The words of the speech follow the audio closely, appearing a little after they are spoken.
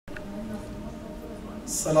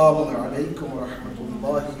السلام عليكم ورحمة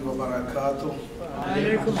الله وبركاته.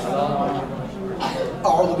 وعليكم السلام.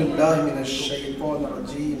 أعوذ بالله من الشيطان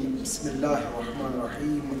الرجيم. بسم الله الرحمن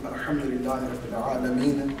الرحيم. الحمد لله رب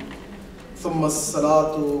العالمين، ثم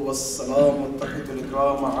الصلاة والسلام والتحية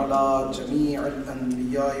الكرام على جميع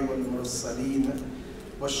الأنبياء والمرسلين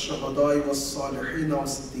والشهداء والصالحين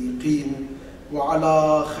والصديقين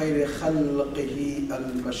وعلى خير خلقه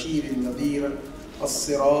البشير النذير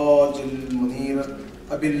السراج المنير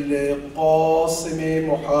أبي القاسم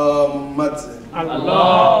محمد.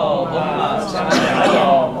 اللهم صل على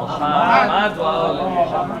محمد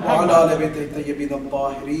وعلى آل بيته الطيبين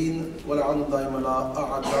الطاهرين ولعن دائما على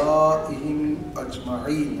أعدائهم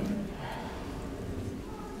أجمعين.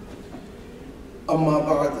 أما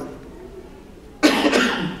بعد،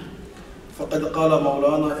 فقد قال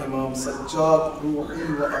مولانا إمام سجاد روحي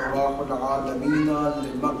وأرواح العالمين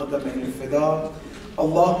لمقدم الفداء: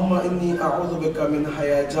 اللهم إني أعوذ بك من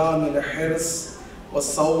هيجان الحرص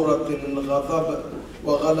وثورة الغضب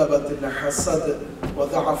وغلبة الحسد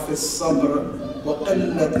وضعف الصبر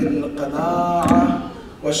وقلة القناعة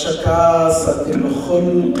وشكاسة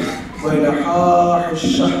الخلق وإلحاح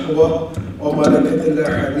الشهوة وملكة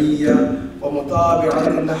الحمية ومتابعة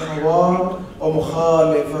الهوى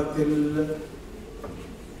ومخالفة الهدى.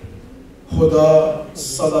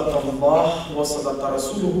 صدق الله وصدق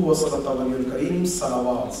رسوله وصدق ولي الكريم.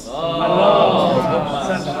 صلوات. اللهم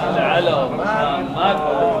صل على محمد.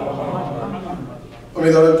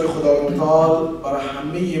 امیدوارم که خداوند متعال برای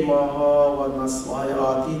همه ماها و نسل‌های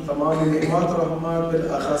آتی تمام نعمات و رحمت،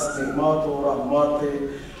 بالاخص نعمات و رحمات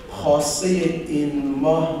خاصه این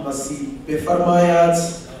ماه نصیب بفرماید.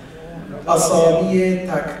 اسامی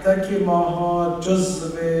تک تک ماها جزو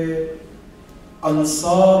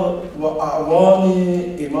انصار و اعوان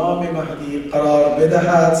امام مهدی قرار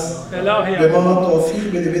بدهد. به ما توفیق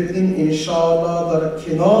بده بدیم انشاءالله در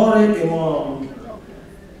کنار امام،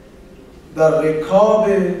 در رکاب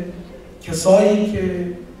کسایی که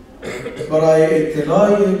برای اطلاع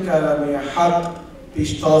کلمه حق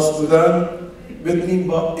پیشتاز بودن بدیم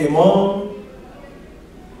با امام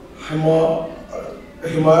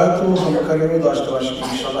حمایت و همکاری رو داشته باشیم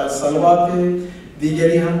انشاءالله. صلوات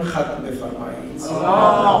دیگری هم ختم بفرمایید.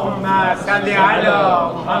 اللهم صل علی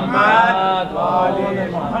محمد و آل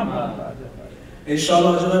محمد.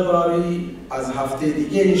 انشاءالله جناب براری از هفته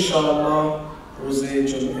دیگه انشاءالله روز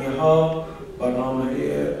جمعه ها برنامه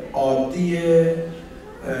عادی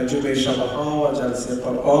جمعه شبه ها و جلسه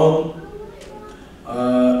قرآن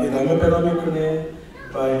ادامه پیدا میکنه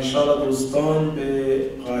و انشاءالله دوستان به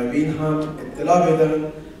غایبین هم اطلاع بدن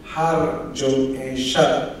هر جمعه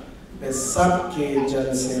شب به سبک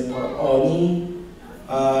جلسه قرآنی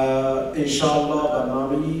انشاءالله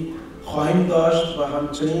برنامه‌ای خواهیم داشت و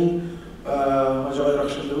همچنین حاج آقای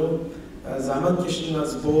رخشنده زحمت کشیدن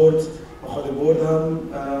از برد و خود برد هم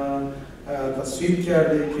تصویر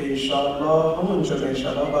کرده که انشاءالله همون جمعه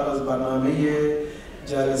شب بعد از برنامه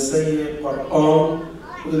جلسه قرآن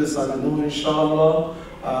حدود ساعت 9 انشاءالله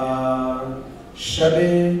شب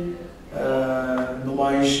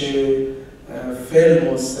نمایش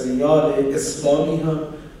فیلم و سریال اسلامی هم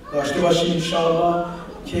داشته باشیم انشاءالله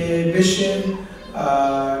که بشه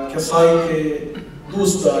کسایی که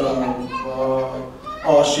دوست دارن و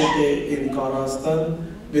عاشق این کار هستن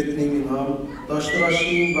بتونیم این هم داشته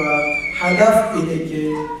باشیم و هدف اینه که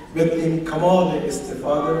بتونیم کمال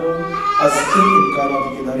استفاده رو از این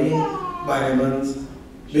امکاناتی که داریم بهره‌مند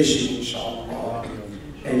بشیم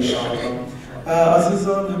انشاءالله.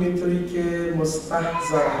 عزیزان، همینطوری که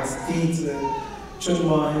مستحضر هستید چون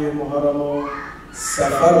ماه محرم و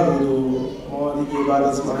سفر بود و ما دیگه بعد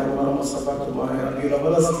از ماه محرم و سفر تو ماه ربیع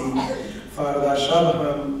الاول هستیم، فردا شب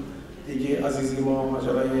هم دیگه عزیزی ما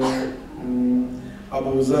ماجرای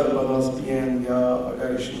ابوذر بناز بیان یا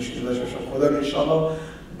اگر ایش مشکل داشته خودم انشاءالله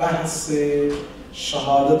بحث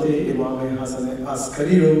شهادت امام حسن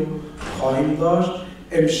عسکری رو خواهیم داشت.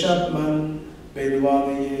 امشب من به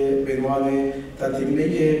عنوان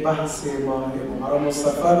تطمیه بحث ماه محرم و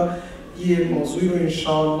سفر یه موضوعی رو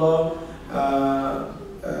انشاءالله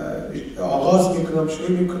آغاز میکنم، شروع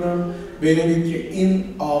میکنم. ببینید که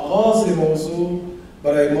این آغاز موضوع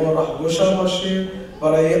برای ما راهگشا باشه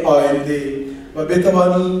برای آینده و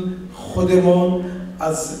بتوانیم خودمون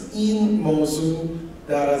از این موضوع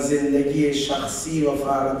در زندگی شخصی و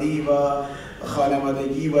فردی و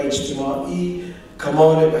خانوادگی و اجتماعی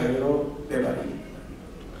کمال بهره رو ببریم.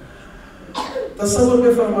 تصور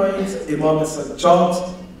بفرمایید امام سجاد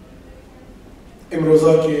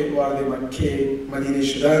امروزا که وارد مکه مدینه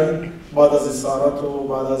شدن بعد از اسارت و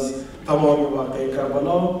بعد از تمام واقعه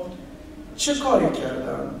کربلا چه کاری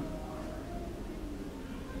کردن؟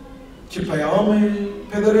 که پیام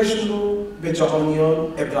پدرشون رو به جهانیان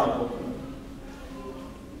ابلاغ بکنن.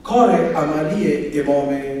 کار عملی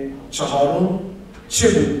امام چهارم چه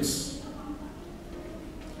بود؟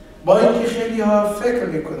 با اینکه خیلی ها فکر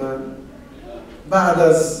میکنن بعد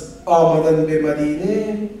از آمدن به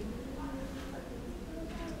مدینه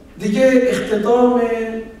دیگه اختتام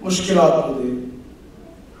مشکلات بوده،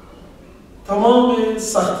 تمام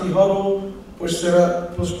سختی ها رو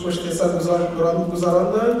پشت سر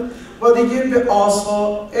گذراندن و دیگه به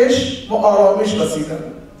آسایش و آرامش رسیدن.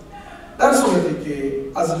 در صورتی که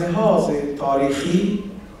از لحاظ تاریخی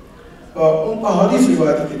و اون احادیث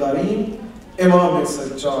روایتی که داریم، امام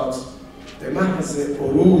سجاد به محض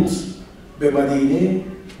ورود به مدینه،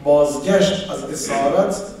 بازگشت از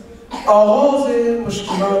اسارت، آغاز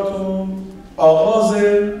مشکلات و آغاز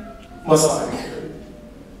مسائل.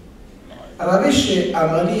 روش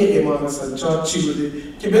عملی امام سجاد چی بوده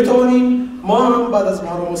که بتوانیم ما هم بعد از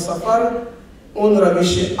محرم سفر اون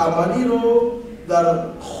روش عملی رو در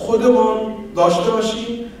خودمان داشته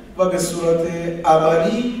باشیم و به صورت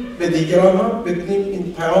عملی به دیگران هم بتونیم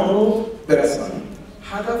این پیام رو برسانیم.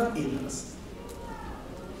 هدف این است.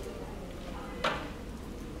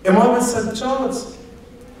 امام سجاد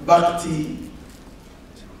وقتی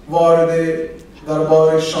وارد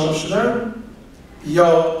دربار شام شدن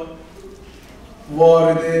یا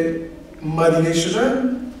وارد مدینه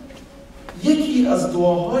شدن، یکی از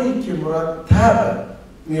دعاهایی که مرتب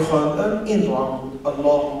می‌خواندن این دعا بود: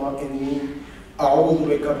 اللهم انی اعوذ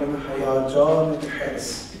بک من هیجان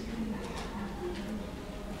الحرص.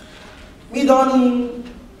 می‌دانیم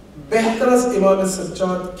بهتر از امام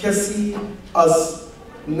سجاد کسی از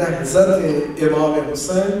نهضت امام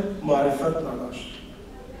حسین معرفت نداشت.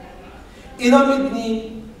 اینا می‌دونیم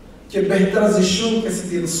که بهتر از ایشون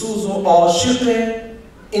کسی دلسوز و عاشق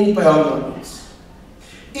این پیام نیست.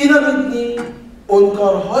 اینا می‌دونیم اون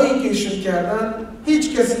کارهایی که ایشون کردن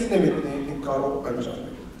هیچ کسی نمی‌تونه این کار رو انجام بده.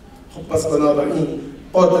 خب پس بنابراین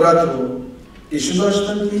قدرت رو ایشون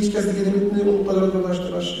داشتن که هیچ کسی دیگه نمی‌تونه اون قدرت رو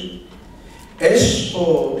داشته باشه. عشق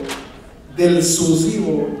و دلسوزی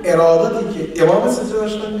و ارادتی که امام سجاد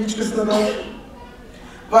داشتن هیچ کسی نداشت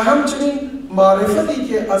و همچنین معرفتی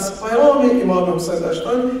که از پیام امام حسین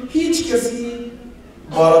داشتن هیچ کسی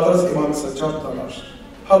بالاتر از امام سجاد نداشت.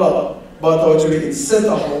 حالا با توجه به این سه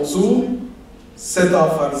تا موضوع، سه تا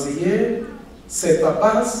فرضیه، سه تا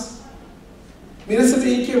بحث، میرسه به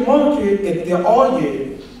اینکه ما که ادعای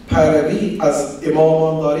پیروی از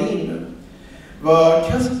امامان داریم و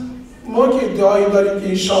ما که ادعای داریم که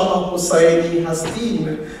انشاءالله حسینی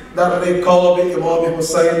هستیم، در رکاب امام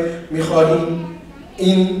حسین میخواهیم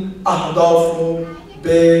این اهداف رو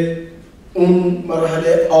به اون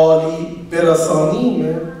مرحله عالی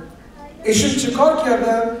برسانیم، ایشون چه کار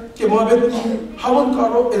کردن که ما بتونیم همون کار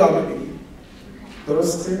رو ادامه بدیم؟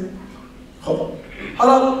 درسته؟ خب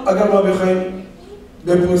حالا اگر ما بخوایم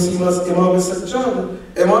بپرسیم از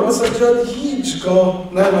امام سجاد هیچگاه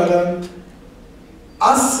نمیدن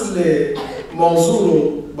اصل موضوع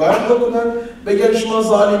رو بیان بکنن، بگن شما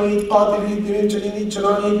ظالمید، قاتلید، چنینید،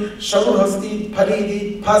 چنانید، شرور هستید،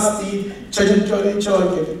 پلیدید، پستید، چنین کردید، چنان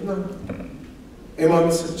کردید. نه،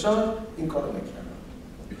 امام سجاد این کار نکردن.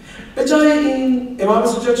 به جای این امام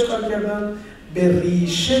سجاد چه کار کردن؟ به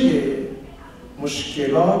ریشه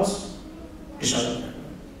مشکلات اشاره کردن.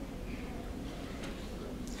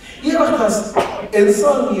 یه وقت هست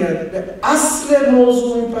انسان میاد به اصل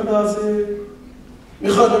موضوع میپردازه،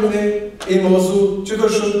 میخواد ببینه این موضوع چطور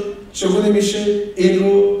شد، چگونه میشه این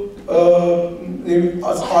رو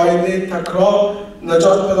از آینده تکرار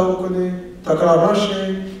نجات پیدا بکنه، تکرار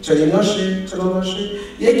نشه، چنین نشه، چنان نشه.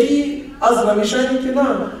 یکی از روشایی که نه،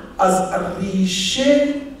 از ریشه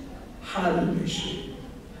حل بشه.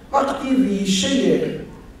 وقتی ریشه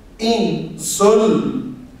این ظلم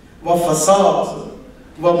و فساد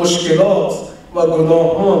و مشکلات و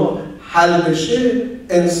گناهان حل بشه،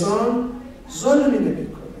 انسان ظلمی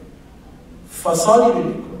نمیکنه، فسادی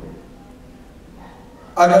نمیکنه.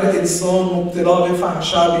 اگر انسان مبتلا به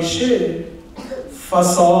فحشا بشه،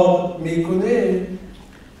 فساد میکنه،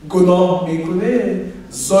 گناه میکنه،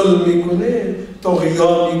 ظلم میکنه،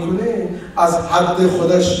 طغیان میکنه، از حد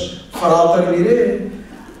خودش فراتر میره،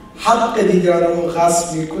 حق دیگران رو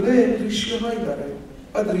غصب میکنه، ریشه هایی داره.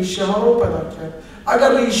 بعد ریشه ها رو پیدا کرد.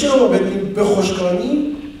 اگر ریشه رو بدیم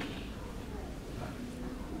بخشکانیم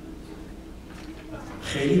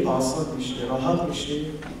خیلی آسان میشه، راحت میشه،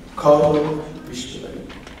 کار رو پیش ببریم.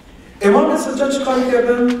 امام سجاد چه کار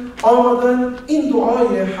کردن؟ آمدن این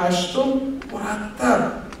دعای هشتم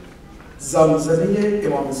مرتب زمزمه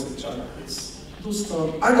امام سجاد هست. دوستان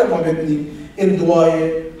اگر ما بدونیم این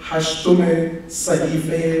دعای هشتم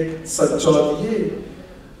صحیفه سجادیه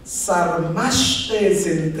سرمشق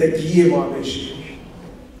زندگی ما بشه.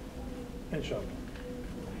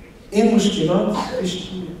 این مشکلات پیش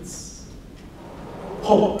نیست.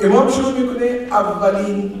 خب امام شروع میکنه،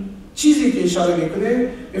 اولین چیزی که اشاره میکنه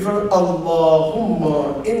میفرماید اللهم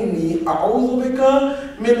انی اعوذ بک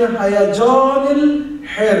من هیجان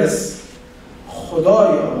الحرص.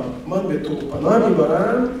 خدایا من به تو پناه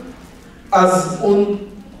میبرم از اون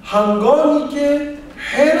هنگامی که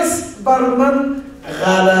حرص بر من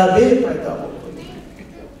غلبه پیدا بکنه.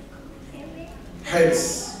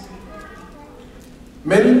 حرص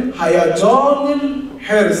من هیجان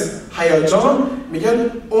الحرص. هیجان میگن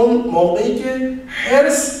اون موقعی که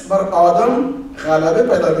حرص بر آدم غلبه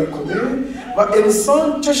پیدا میکنه و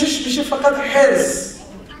انسان چشش میشه فقط حرص.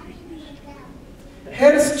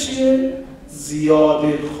 حرص چیه؟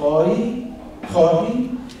 زیاده خواهی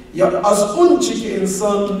یا از اون چی که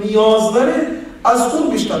انسان نیاز داره از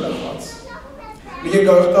اون بیشتر بخواد. میگه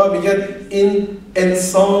گاهی میگن این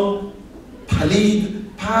انسان پلید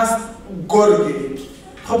پست گرگه.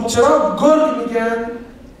 خب چرا گرگ میگن؟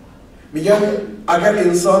 میگن اگر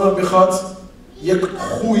انسان رو بخواد یک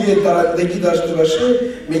خوی درندگی داشته باشه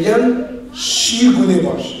میگن شیرگونه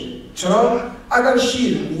باشه. چرا؟ اگر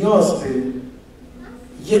شیر نیاز به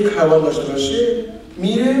یک حیوان داشته باشه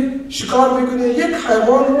میره شکار میکنه، یک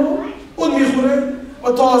حیوان رو اون میخوره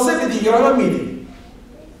و تازه به دیگران هم میده.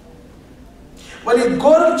 ولی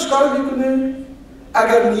گرگ چکار میکنه؟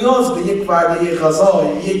 اگر نیاز به یک وعده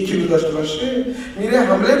غذا 1 کیلو داشته باشه میره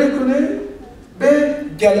حمله میکنه به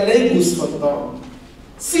گله گوسفندان،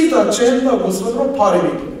 30 تا 40 تا گوسفند رو پاره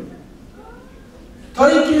میکنه تا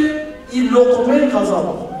اینکه این لقمه غذا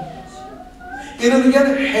بخوره. اینو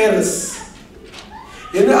میگن حرص.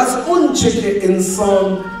 یعنی از اون چه که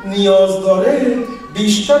انسان نیاز داره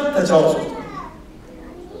بیشتر تجاوز کنه،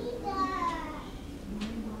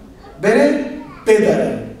 بره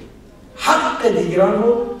بدره، حق دیگران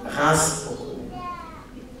رو غصب بکنه.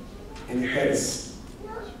 یعنی حرص.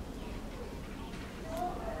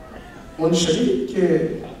 اون شدید که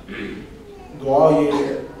دعای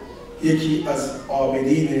یکی از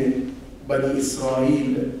عابدین بنی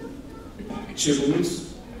اسرائیل چه بود؟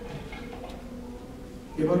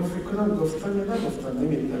 یه بار فکر کنم گفتن یا نگفتن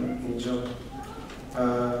نمیدونم اینجا.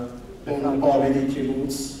 اون عابدی که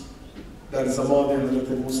بود در زمان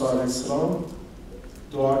حضرت موسی علیه السلام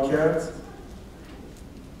دعا کرد،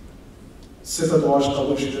 3 تا دعاش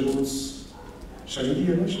قبول شده بود. شنیدی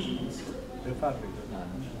یا نشنیدی؟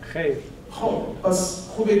 خیر. خب پس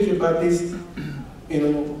خوبه که بعد نیست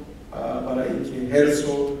اینو برای اینکه حرص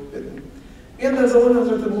رو بدیم. این در زمان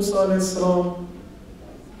حضرت موسی علیه السلام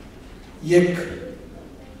یک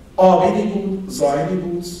عابدی بود، زاهدی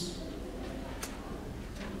بود،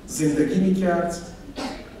 زندگی میکرد.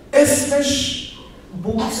 اسمش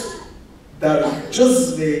بود در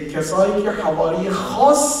جزو کسایی که حوالی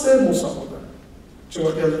خاص موسی بودن. چون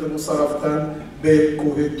وقتی حضرت موسی رفتن به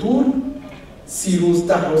کوه طور 30 روز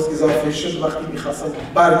 10 روز اضافه شد، وقتی میخواستن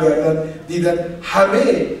برگردن دیدن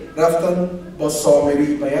همه رفتن با سامری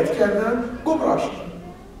بیعت کردن، گمراه شدن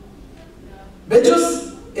به جز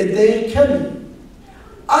عده کمی.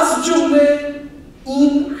 از جمله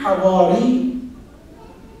این حواری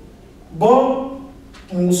با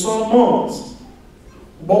موسی ماند،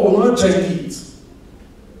 با اونا جنگید.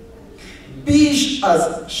 بیش از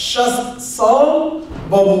 60 سال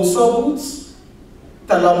با موسی بود،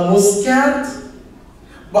 تلمس کرد،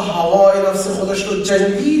 با هوای نفس خودش رو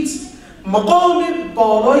جنگید، مقام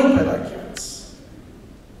بالایی پیدا کرد.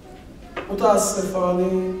 متاسفانه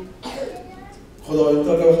خداوند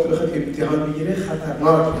تعالی وقتی بخواد امتحان بگیره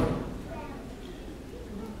خطرناکه.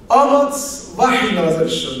 آمد وحی نازل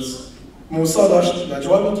شد، موسی داشت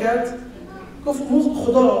نجوا میکرد، گفت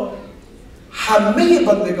خدا همه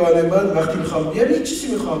بندگان من وقتی میخوام بیام هیچ چیزی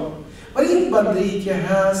میخوام، ولی این بنده‌ای که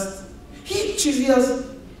هست هیچ چیزی از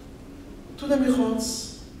تو نمیخواد.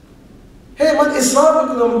 من اصرار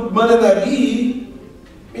میکنم من نبی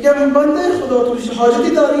میگم این بنده خدا تو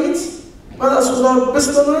حاجتی دارید من از خدا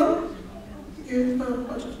بستانم؟ نه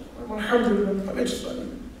حاجت، الحمدلله همه چیز داریم.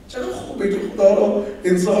 چقدر خوبه که خدا رو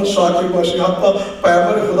انسان شاکر باشه، حتی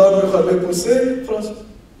پیامبر خدا رو میخواد بپرسه خلاص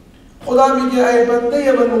خدا میگه ای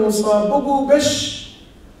بنده من موسی بگو بش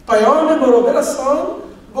پیام برو برسان،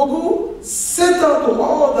 بگو 3 تا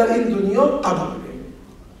دعا در این دنیا قبوله.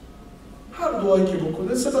 هر دعایی که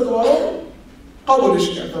بکنه 3 تا دعا قبولش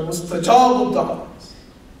کرده، مستجاب الدعوات.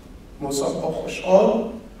 موسی با خوشحال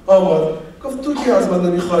آمد گفت تو که از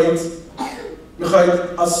من میخواید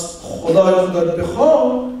از خدای خودت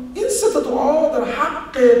بخوا، این 3 تا دعا در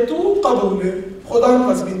حق تو قبوله، خدا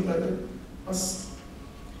هم تضمین بده. پس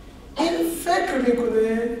این فکر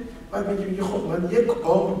میکنه و بعد میگه خب من یک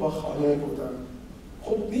عمر با خانم بودم،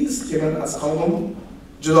 خب نیست که من از خانم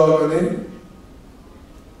جداگانه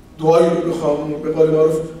دعایی رو بخوام به قول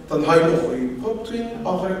معروف تنهایی بخوریم. خب تو این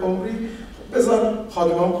آخر عمری بذار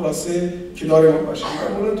خانم‌ها خلاصه کنار ما باشن.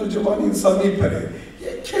 معمولا تو جوانی انسان میپره،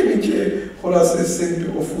 یک کمی که خلاصه سن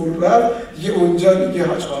به افول رفت دیگه اونجا دیگه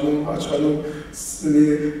حاج خانم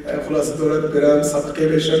خلاصه دارد برم صدقه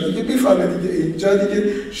بشم دیگه میفهمه دیگه اینجا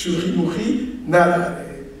دیگه شوخی موخی نداره.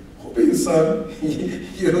 خب انسان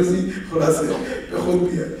یه روزی خلاصه به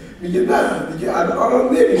خود بیاد میگه نه دیگه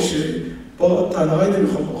الان نمیشه، با تنهایی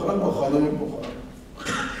نمیخوام بخورم، با خانم بخورم.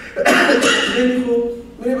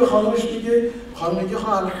 میره به خانمش میگه، خانم میگه خب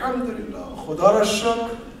الحمدلله خدا را شکر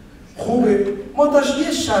خوبه، ما داشت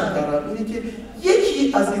یه شرط دارم، اینه که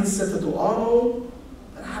یکی از این سه دعا رو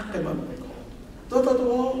در حق من بکن. 2 تا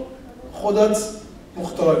دعا خودت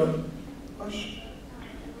مختاری باش.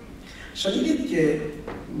 شنیدید که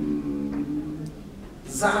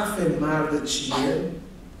ضعف مرد چیه؟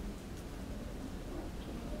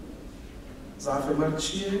 ضعف مرد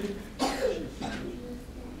چیه؟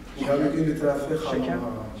 یا میگیم به طرف خانم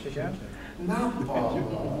شکر؟ نه بابا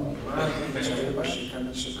مرد بیچاره با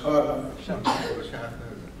شکار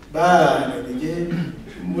بله دیگه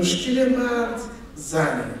مشکل مرد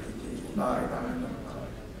زنه دیگه. لا اله الا الله.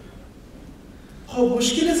 خب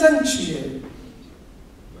مشکل زن چیه؟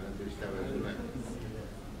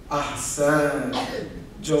 احسن،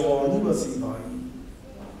 جوانی و زیبایی.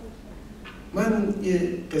 من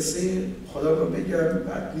یه قصه خدا رو بگم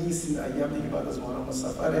بعد نیست، این ایام دیگه بعد از مولانا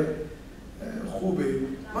سفر خوبه.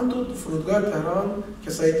 من تو فرودگاه تهران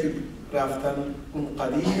کسایی که رفتن اون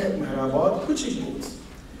قدیم مهرآباد کوچیک بود،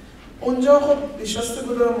 اونجا خب نشسته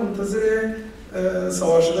بودم منتظر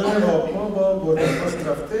سوار شدن هواپیما با بردنپاس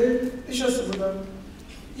رفته نشسته بودم.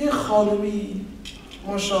 یه خانومی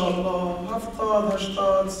ماشاءالله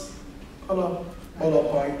 70-80 حالا بالا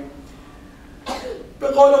پایین، به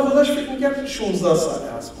قول خودش فکر میکرد 16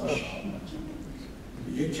 ساله هست ماشاءالله.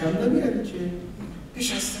 یه کم نمیاد که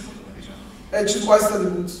نشسته بود چیز وایستاده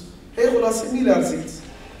بود، هی خلاصه میلرزید.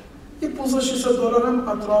 یه 500-600 دلار هم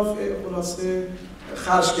اطراف خلاصه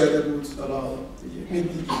خرج کرده بود. حالا دیگه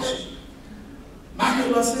میدیدیش. من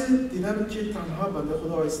خلاصه دیدم که تنها بنده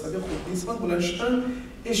خدا وایستاده خوب نیست. من بلند شدم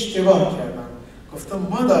اشتباه کردم، گفتم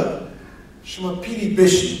مادر شما پیری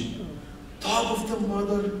بشین. تا گفتم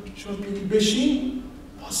مادر شما پیری بشین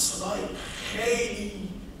با صدای خیلی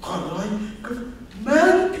قرای گفت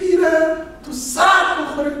من پیرم تو سر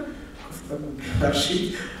بخوره.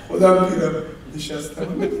 بخشید خودم پیرم.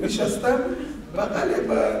 نشستم بغل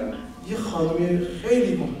من یه خانم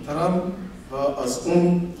خیلی محترم و از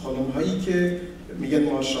اون خانم هایی که میگن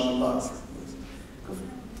ماشاءالله است. گفت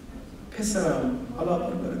پسرم حالا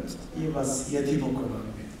یه وصیتی بکنم.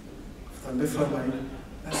 گفتم بفرمایید.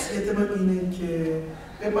 وصیت من اینه که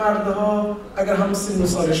به مردها اگر هم سن و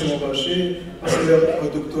سال شما باشه مثلا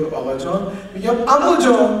دکتر آقا جان میگم عمو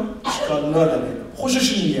جان اشکال نداره،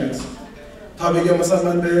 خوششون میاد. تا بگم مثلا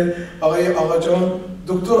من به آقا جان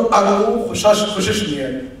دکتر عمو خوشش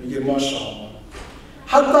میاد میگه ماشاءالله.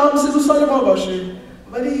 حتی هم سن و سال ما باشه،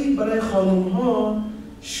 ولی برای خانوم ها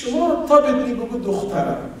شما تا بدونی بگو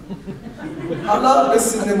دخترم. حالا به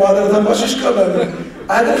سن مادرت هم باشه اشکال نداره،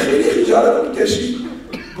 اگر خیلی خجالت میکشی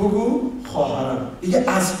بگو خواهرم. دیگه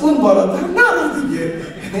از اون بالاتر نه دیگه،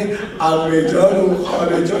 یعنی عمه جان و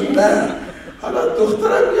خاله جان نه، حالا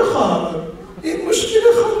دخترم یه خواهرم. این مشکل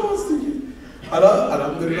خانم هست دیگه. حالا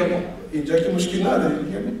الحمدلله اینجا که مشکل نداریم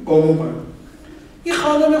دیگه، عموما این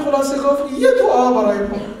خانم خلاصه گفت یه دعا برای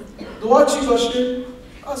ما. دعا چی باشه؟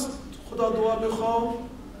 از خدا دعا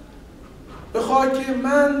بخواه که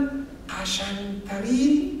من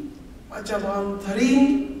قشنگترین و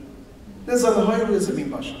جوانترین زنهای روی زمین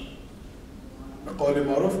باشم. به قول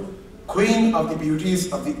معروف Queen of the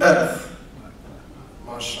beauties of the earth.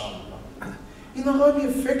 ماشاءالله. این آقا یه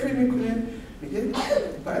فکر میکنه میگه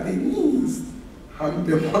بعدی نیست، هم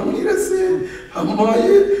به ما میرسه هم ما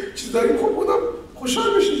یه چیز داریم، خب اونم خوشحال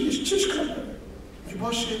میشه چش کرده میگه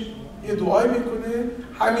باشه. یه دعای میکنه،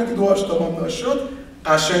 همین که دعاش تمام نشد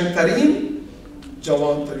قشنگترین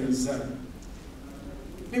جوانترین زن.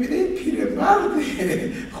 میبینه پیرمرد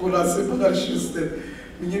خلاصه بغل شسته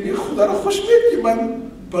میگه خدا رو خوش میاد که من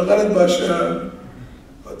بغلت باشم،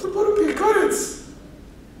 تو برو پیکارت.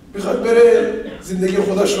 میخواد بره زندگی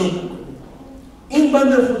خودش رو بکنه. این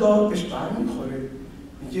بنده خدا بهش برمیخوره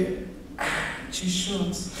میگه چی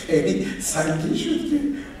شد؟ خیلی سنگین شد که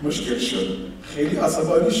مشکل شد، خیلی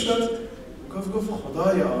عصبانی شد. گفت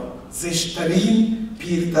خدایا زشترین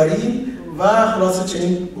پیرترین و خلاصه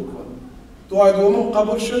چنین بکن. دعای دوم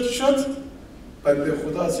قبول شد بنده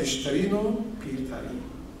خدا زشترین و پیرترین.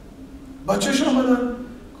 بچه‌ش آمدن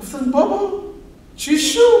گفتن بابا چی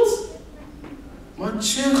شد؟ ما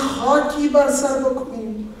چه خاکی بر سر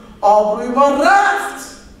بکنیم؟ آبروی ما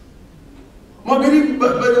رفت. ما بریم به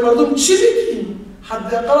مردم چی بگیم؟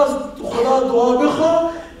 حداقل از خدا دعا بخوا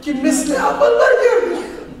که مثل اول برگردیم.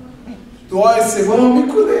 دعای سوم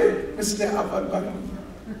میکنه مثل اول برگردیم.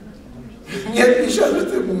 میاد پیش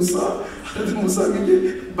حضرت موسی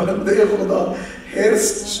میگه بنده خدا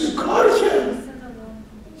حرص چه کار کرد؟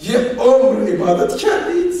 یه عمر عبادت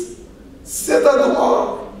کردید، 3 دعا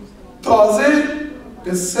تازه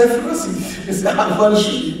به 0 رسید، مثل اول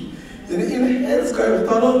شدید. یعنی این حرص که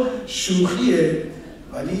اختارا شوخیه،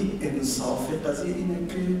 ولی انصاف قضیه اینه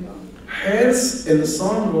که حرص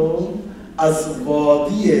انسان رو از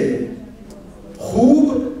وادی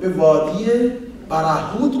خوب به وادی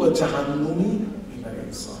برهوت و جهنمی میبره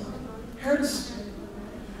انسان. حرص.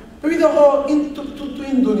 ببینید آقا این تو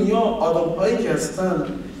این دنیا آدم هایی که هستن،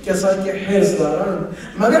 کسایی که حرص دارن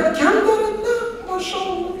مگر کم دارن؟ نه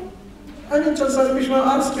ماشاءالله. همین چند سال پیش من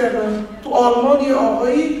عرض کردم تو آلمان یه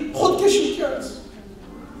آقایی خودکشی کرد،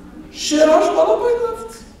 شعراش بالا باید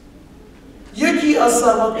رفت. یکی از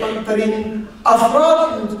ثروتمندترین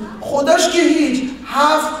افراد بود، خودش که هیچ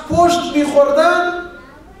 7 پشت میخوردن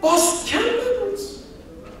باز کم نبود.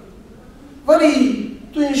 ولی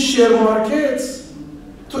تو این شیر مارکت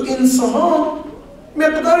تو این سهام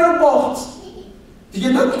مقدار رو باخت دیگه،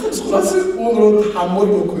 نمیتونست خلاصه اون رو تحمل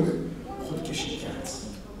بکنه، خودکشی کرد.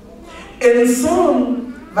 انسان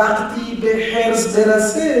وقتی به حرص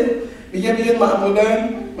برسه میگه معمولا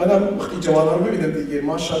منم وقتی جوانان رو میبینم دیگه،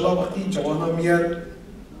 ماشاءالله وقتی جوانان میاد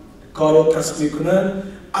کارو کسب میکنن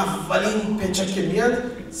اولین پیچه که میاد $183.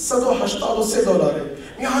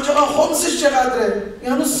 میگه حاج آقا خمسش چقدره؟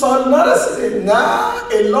 میگه هنوز سال نرسیده. نه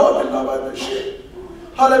الا بالله باید بشه.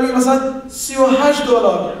 حالا میگه مثلا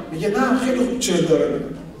 $38. میگه نه خیلی خوب $40 میده.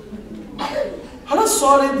 حالا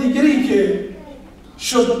سال دیگری که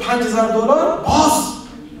شد $5000 باز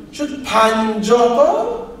شد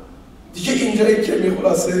 50 دیگه اینجایی که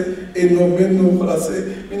میخلاصه اینو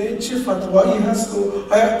خلاصه این چه فتوایی هست و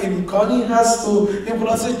آیا امکانی هست و این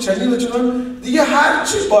خلاصه چنین و چنان دیگه هر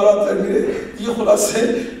چی بالاتر میره دیگه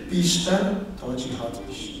خلاصه بیشتر توجیهات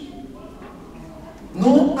میشه.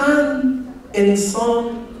 نوعاً انسان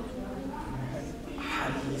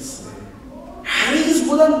حریص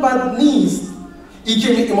بودن بد نیست. این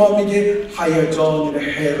که امام میگه هیجان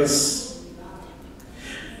حرص.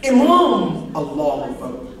 امام الله اکبر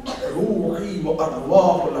روحی و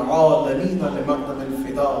ارواح العالمین لمقدم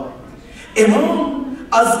الفدا، امام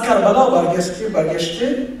از کربلا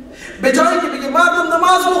برگشته به جایی که بگه مردم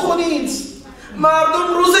نماز بخونید،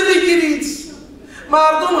 مردم روزه بگیرید،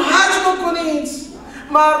 مردم حج بکنید،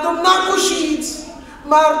 مردم نکشید،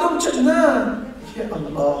 مردم نه که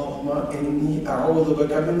اللهم انی اعوذ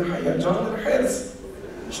بک من هیجان الحرص.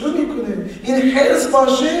 شروع میکنه این حرص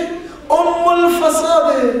باشه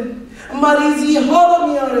الفساده، مریضی ها رو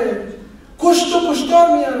میاره، کشت و کشتار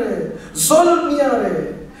میاره، ظلم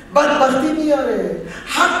میاره، بدبختی میاره،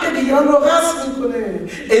 حق دیگران رو غصب میکنه.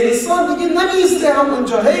 انسان دیگه نمیسته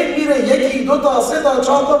همونجا، هی میره 1 2 تا 3 تا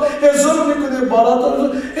 4 تا ظلم میکنه، بالا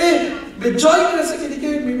به جایی میرسه که دیگه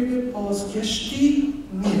میبینه بازگشتی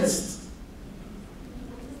نیست.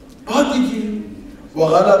 بعد دیگه و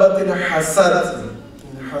غلبت الحسد،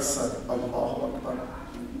 این حسد الله اکبر.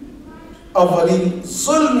 اولین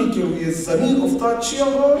ظلمی که روی زمین افتاد چی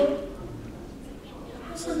آقا؟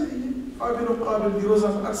 حسد دیگه. قابل و قابل دیروز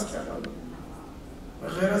هم عرض کردم و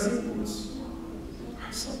غیر از این بود.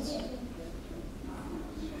 حسد.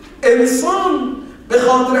 انسان به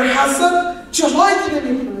خاطر حسد چه هایی که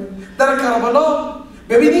نمیکنه. در کربلا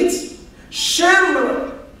ببینید شمر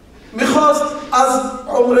میخواست از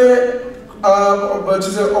عمر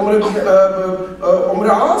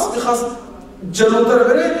عاص میخواست جلوتر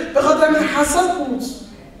بره، به خاطر این حسد بود.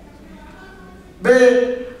 به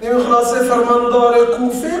نمیخلاصه فرماندار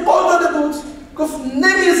کوفه قول داده بود، گفت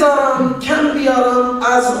نمیذارم کم بیارم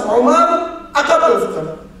از عمر عقب بیفتم.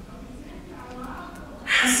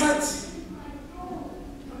 حسد.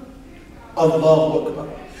 الله اکبر.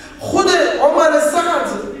 خود عمر سعد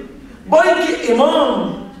با اینکه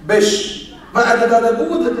امام بهش وعده داده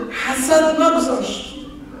بود حسد نگذاشت.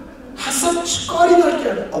 حسد چیکاری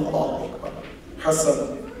نکرد؟ الله اکبر. حسد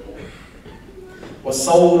و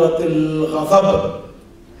ثورت الغضب.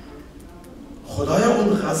 خدایا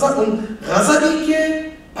اون غضبی که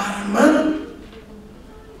بر من،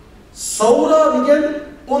 ثورا میگن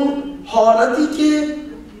اون حالتی که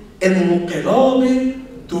انقلاب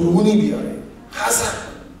درونی بیاره. غضب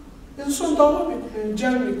انسان دعوا میکنه،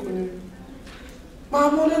 جنگ میکنه،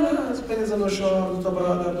 معمولا هست بین زن و شوهر، دو تا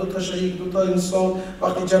برادر، دو تا شریک، دو تا انسان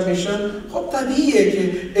وقتی جمع میشن، خب طبیعیه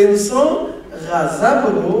که انسان غضب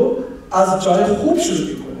رو از جای خوب شروع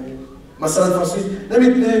میکنه. مثلا فرض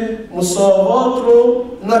نمیتونه مساوات رو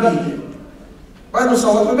نبینه، باید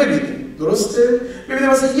مساوات رو ببینه. درسته؟ ببینه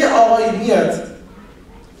مثلا یه آقایی میاد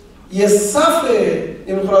یه صف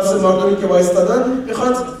این خلاصه مردمی که وایستادن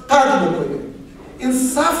میخواد قطع بکنه، این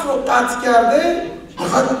صف رو قطع کرده،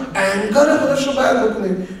 میخواد انگار خودش رو بیان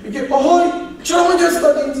بکنه، میگه آهای چرا اونجا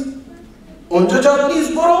استادید؟ اونجا جا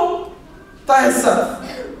نیست، برو ته صف.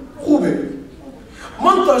 خوبه.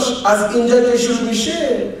 منتاش از اینجا که شروع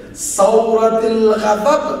میشه ثورت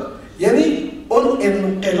الغضب، یعنی اون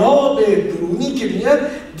انقلاب درونی که میاد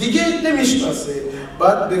دیگه نمیشناسه،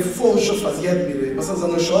 بعد به فحش و فضیحت میره. مثلا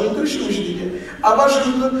زن و شوهر اینطوری شروع میشه دیگه. اول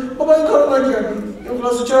شروع میکنه بابا این کارو نکردی، این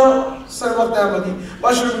خلاصه چرا سر وقت نمیدی،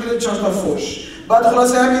 بعد شروع میکنه چهار تا فحش، بعد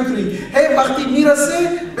خلاصه همینطوری هی وقتی میرسه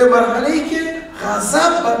به مرحله‌ای که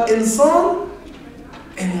غضب بر انسان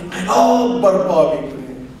انقلاب برپا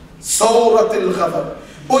میکنه، ثورت الغضب.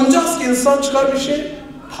 اونجاست که انسان چیکار میشه؟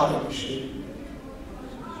 پاره میشه.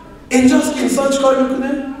 اینجاست که انسان چیکار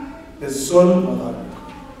میکنه؟ به ظلم مدار میکنه.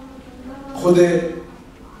 خود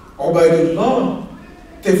عبیدالله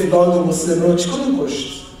طفلان مسلم رو چیکار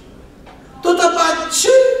کشت؟ دو تا بچه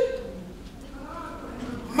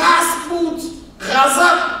مست بود،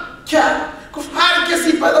 غضب کرد، گفت هر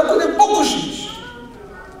کسی پیدا کنه بکشیش.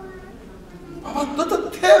 بابا دو تا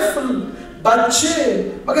طفل بچه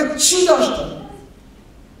مگه چی داشتن؟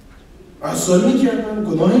 ظلمی کردن،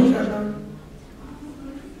 گناهی کردن.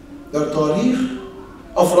 در تاریخ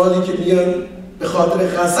افرادی که میان به خاطر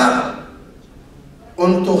غضب،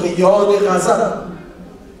 اون طغیان غضب،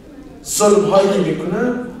 ظلم هایی که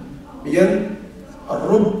میکنن، میگن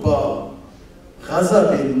رب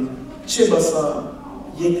غضب، چه بسا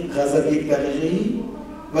یک غضب یک دقیقه‌ای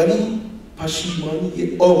ولی پشیمانی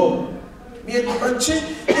یک عمر. میاد بچه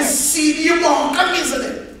یه سیدی محکم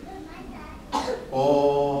میزنه،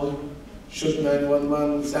 شد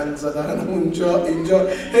من زنگ زدن اونجا اینجا،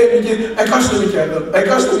 میگه اکاش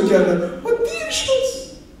نمیکردم و دیر شد.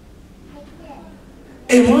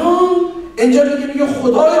 امام اینجا میگه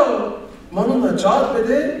خدایا منو نجات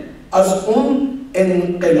بده از اون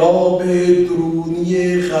انقلاب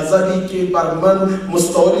درونی غضبی که بر من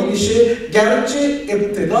مستولی میشه، گرچه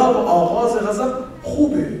ابتدا و آغاز غضب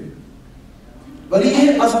خوبه ولی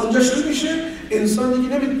از اونجا شروع میشه انسان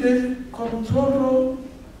دیگه نمیتونه کنترل رو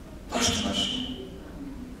داشته باشه.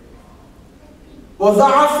 و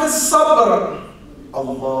ضعف الصبر،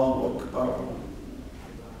 الله اکبر،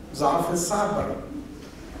 ضعف صبر.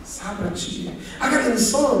 صبر چیه؟ اگر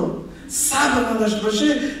انسان صبر نداشته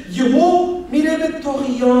باشه یهو میره به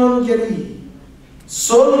طغیان گری،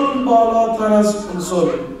 ظلم بالاتر از اون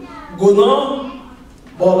ظلم، گناه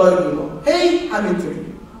بالای گناه، هی همینطوری.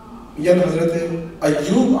 میگن حضرت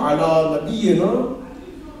ایوب علی نبینا،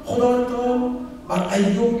 خدا تعالی بر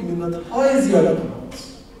ایوب منتهای زیاده کنند.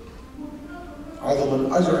 عظم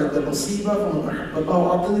الاجر عند المصیبه فمن احب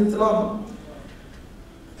الله عبد الابتلاء.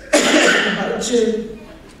 هرچه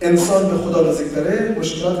انسان به خدا نزدیک‌تره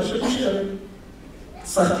مشکلاتش بیشتره،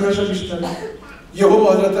 سختی‌هاش بیشتره.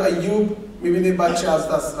 یهو حضرت ایوب می‌بینه بچه از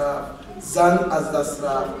دست رفت، زن از دست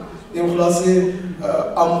رفت، این خلاصه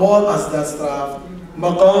اموال از دست رفت،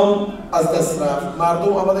 مقام از دست رفت،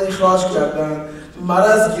 مردم آمدن اخراج کردن،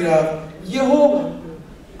 مرض گرفت، یهو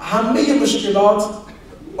همه مشکلات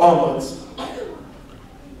آمد.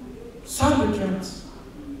 صبر کرد.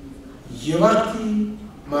 یه وقتی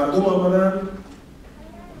مردم آمدن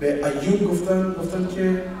به ایوب گفتن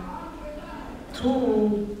که تو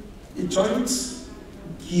یه جایت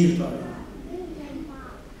گیر داری،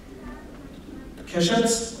 کشت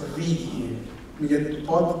ریگیه، میگه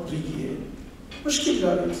پاد ریگیه، مشکل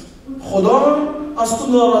دارید، خدا از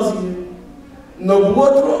تو ناراضیه،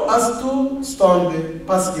 نبوت رو از تو ستانده،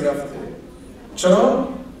 پس گرفته. چرا؟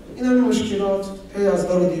 این همه مشکلات هی از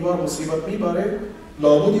در و دیوار مصیبت میباره،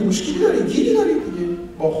 لابدی مشکلی داری، گیری داری دیگه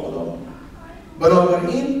با خدا.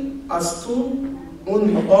 بنابراین از تو اون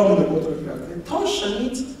مقام نبوت رو گرفته. تا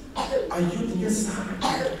شنید ایوب دیگه صبر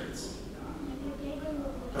کرد،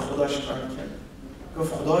 به خدا شکر کرد،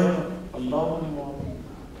 گفت خدایا اللهم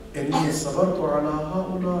انی صبرت علی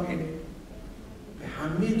هؤلاء، به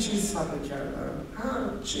همه چیز صبر کردم،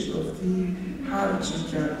 هر چی گفتی، هر چی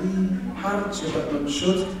کردی، هر چی بدم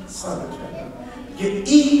شد صبر کردم. یه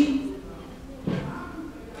این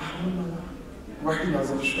وحی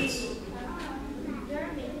نازل شد،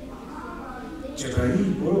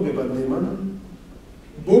 جبرائیل برو به بنده من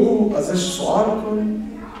بگو، ازش سوال کن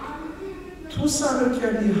تو صبر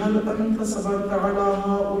کردی، هل انت صبرت علی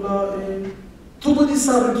هؤلاء، تو بودی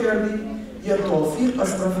صبر کردی یا توفیق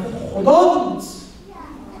از طرف خدا بود؟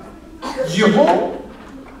 یهو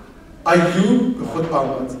ایوب به خود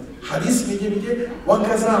آمد. حدیث میگه و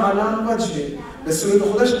کذا علی وجهه، به صورت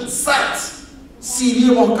خودش زد،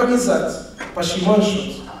 سیلی محکمی زد، پشیمان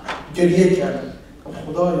شد، گریه کرد.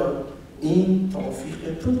 خدایا این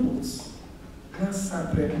توفیق تو بود، نه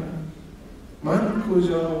صبر من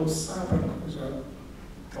کجا و صبر کجا؟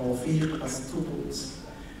 توفیق از تو بود.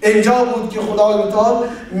 اینجا بود که خدای تعالی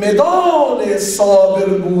مدال صابر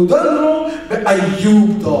بودن رو به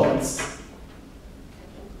ایوب داد.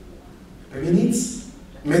 ببینید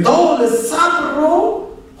مدال صبر رو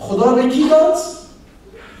خدا به کی داد؟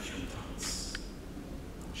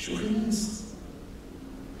 شوخی نیست.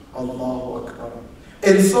 الله اکبر.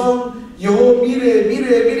 انسان یهو میره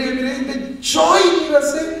به جایی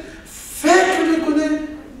میرسه فکر میکنه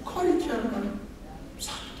کاری کردم،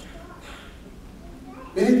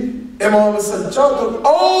 ببینید امام سجاد در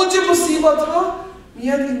اوج مصیبت ها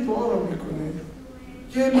میاد این دعا رو میکنه: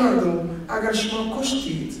 یه مردم اگر شما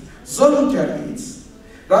کشتید، ظلم کردید،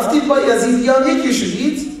 رفتید با یزیدیان یکی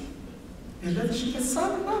شدید، علتش که صبر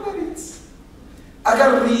نبرید.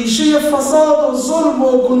 اگر ریشه فساد و ظلم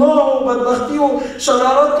و گناه و بدبختی و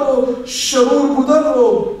شرارت و شرور بودن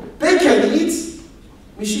رو بکنید،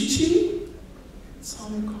 میشید چی؟ انسان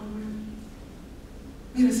کامل.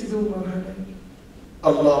 میرسید به اون مرحله.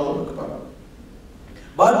 الله اکبر.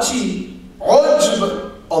 بعد چی؟ عجب.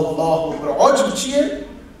 الله اکبر. عجب چیه؟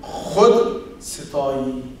 خود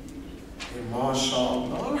ستایی.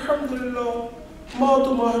 ماشاءالله، الحمدلله ما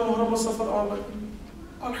تو ماه محرم سفر آمدیم،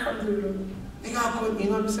 الحمدلله. نگاه کن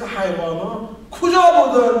اینا مثل حیوانا کجا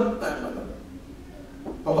بودن؟ نمیدن.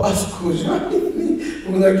 بابا از کجا میدونی؟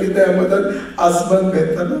 اونا که نمیدن از من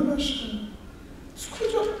بهتر نباشن. از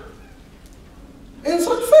کجا؟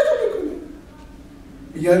 انسان فکر میکنه.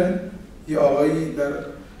 میگن یه آقایی در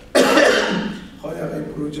خانه آقای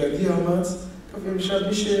پروجردی آمد که امشب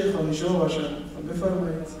میشه خانه شما باشن.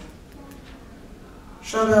 بفرمایید.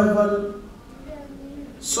 شب اول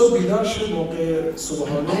صبح بیدار شد، موقع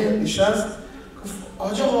صبحانه نشست، گفت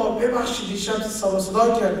آج آقا ببخشید دیشب سر و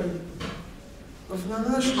صدا کردی. گفت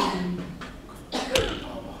نه نشدیم. گفت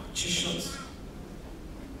بابا چی شد؟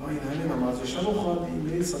 ما این همه نماز شب رو خواندیم،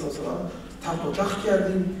 برید صدا تق و تق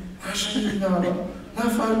کردیم، نشنیدیم،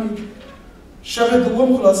 نفهمید. شب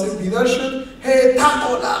دوم خلاصه بیدار شد، هی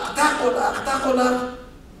تق و لق.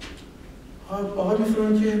 آقا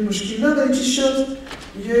میفرمون که مشکل نداری چی شد؟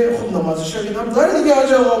 میگه خب نماز شب هم داره دیگه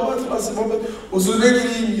آج آقا، باید خلاصه ما به اصول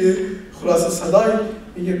بگیریم. میگه خلاصه صدای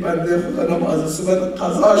میگه بنده خدا نماز صبح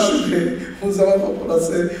قضا شده. اون زمان خب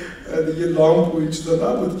خلاصه دیگه لامپ و این چیزا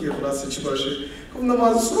نبود که خلاصه چی باشه. خب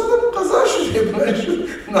نماز صبح هم قضا شده، برای شد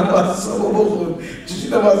نماز صبح بخون. چیزی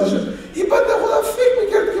نماز شد. این بنده خدا فکر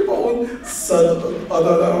میکرد که با اون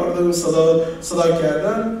صدا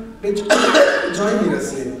کردن به جایی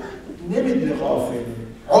میرسه. نمیدونه غافله.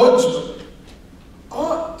 عجب.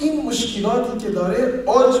 این مشکلاتی که داره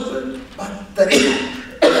عجب بدترین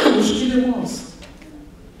مشکل ماست.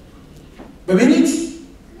 ببینید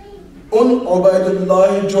اون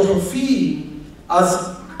عبیدالله جحفی از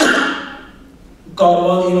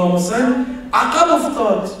کاروان امام حسین عقب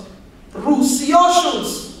افتاد، روسیا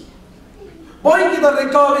شد. با اینکه در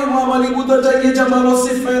رکاب امام علی بود، در جنگ جمل و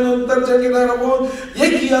صفین و در جنگ نهروان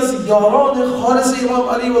یکی از یاران خالص امام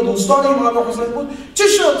علی و دوستان امام حسین بود، چی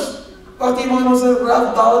شد؟ وقتی امام حسین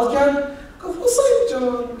رفت دعوت کرد، گفت حسین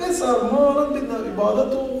جان بسر مالت بدن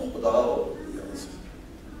عبادت و خدا و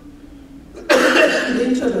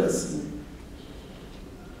این چه برسیم؟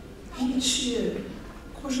 این چیه؟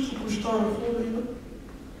 کشت و کشتار خود اینا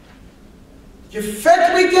که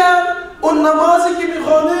فکر میکرد اون نمازی که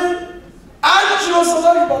میخوانه اجر و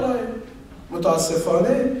صدای بالایه.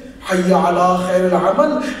 متاسفانه حی علی خیر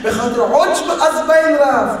العمل به خاطر عجب از بین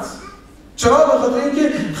رفت. چرا؟ به خاطر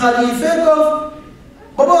اینکه خلیفه گفت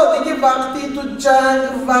بابا دیگه وقتی تو جنگ،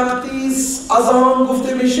 وقتی اذان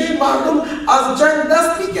گفته میشه مردم از جنگ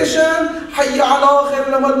دست میکشن، حی علی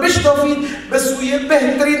خیر العمل بشتافید به سوی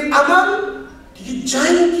بهترین عمل. دیگه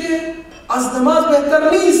جنگ که از نماز بهتر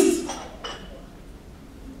نیست.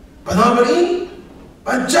 بنابراین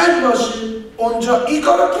باید جنگ باشه. اونجا این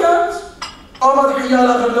کارو کرد، آمد حی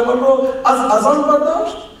علی خیر العمل رو از اذان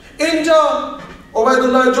برداشت. اینجا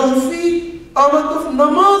عبیدالله جحفی آمد گفت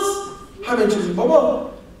نماز همه چیزی. بابا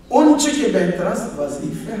اون چه که بهتر است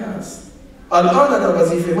وظیفه هست. الان اگر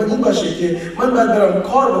وظیفه من این باشه که من باید برم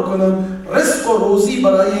کار بکنم، رزق و روزی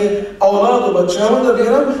برای اولاد و بچه هم در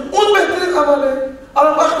بیارم، اون بهترین عمله.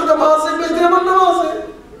 الان وقت نمازه، بهترین عمل نمازه.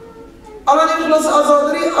 الان این خلاص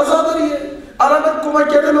عزاداریه. الان باید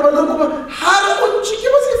کمک کردن به مردم، هر اون چی که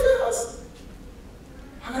وظیفه هست.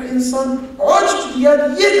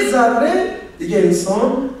 ذره دیگه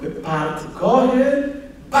انسان به پرتگاه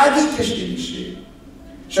بدی کشیده میشه.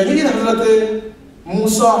 شنیدید حضرت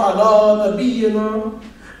موسی علی نبینا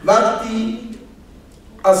وقتی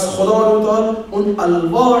از خدا رو داد اون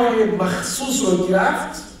الواح مخصوص رو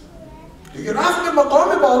گرفت، دیگه رفت به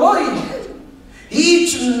مقام بالایی.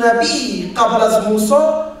 هیچ نبی قبل از موسی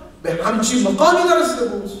به همچین مقامی نرسیده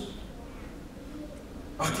بود.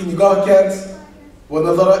 وقتی نگاه کرد و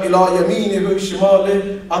نظر الی یمینه و شمال،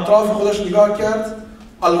 اطراف خودش نگاه کرد،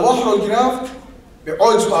 الواح رو گرفت، به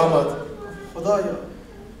عجب آمد. خدایا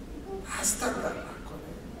هستن در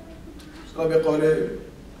نکنه. به قوله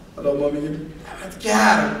حالا ما میگیم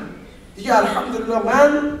دمتگرم، دیگه الحمدلله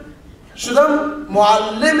من شدم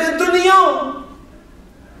معلم دنیا،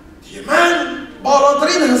 دیگه من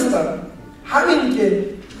بالاترین هستم. همین که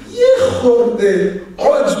یه خورده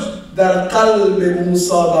عجب در قلب موسی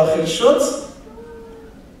داخل شد،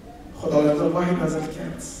 خداوند وحی نازل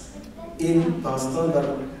کرد. این داستان در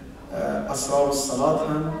اسرار الصلات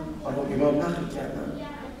هم امام نقل کردن.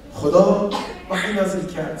 خدا وحی نازل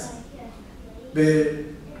کرد به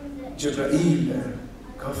جبرائیل،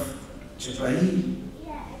 گفت جبرائیل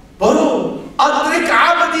برو ادرک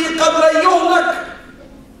عبدی قبل یهلک،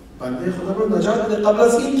 بنده خدا رو نجات بده قبل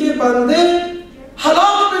از اینکه بنده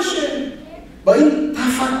هلاک بشه. با این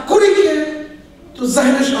تفکری که تو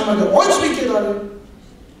ذهنش آمده، عجبی که داره،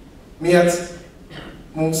 میاد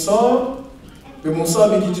به موسی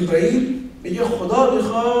میگه جبرائیل میگه خدا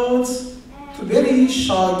میخواد تو بری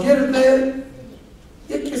شاگرد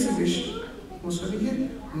یک کسی بشی. موسی میگه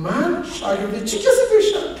من شاگرد چی کسی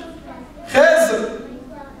بشم؟ خضر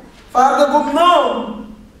فرد گمنام،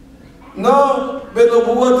 نه به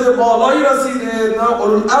نبوت بالایی رسیده، نه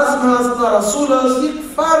اولوالعزم هست، نه رسول هست، یک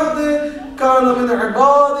فرد کان من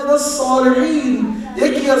عبادنا الصالحین،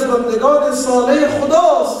 یکی از بندگان صالح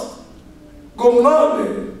خداست، گمنامه،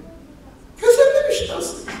 کسی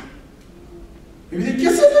نمیشناسه. ببینید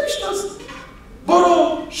کسی نمیشناسه،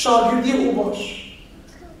 برو شاگردی او باش.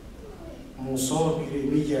 موسی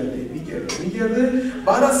میره میگرده،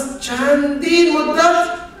 بعد از چندین مدت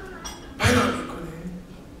پیدا میکنه.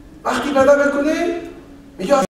 وقتی پیدا میکنه میگه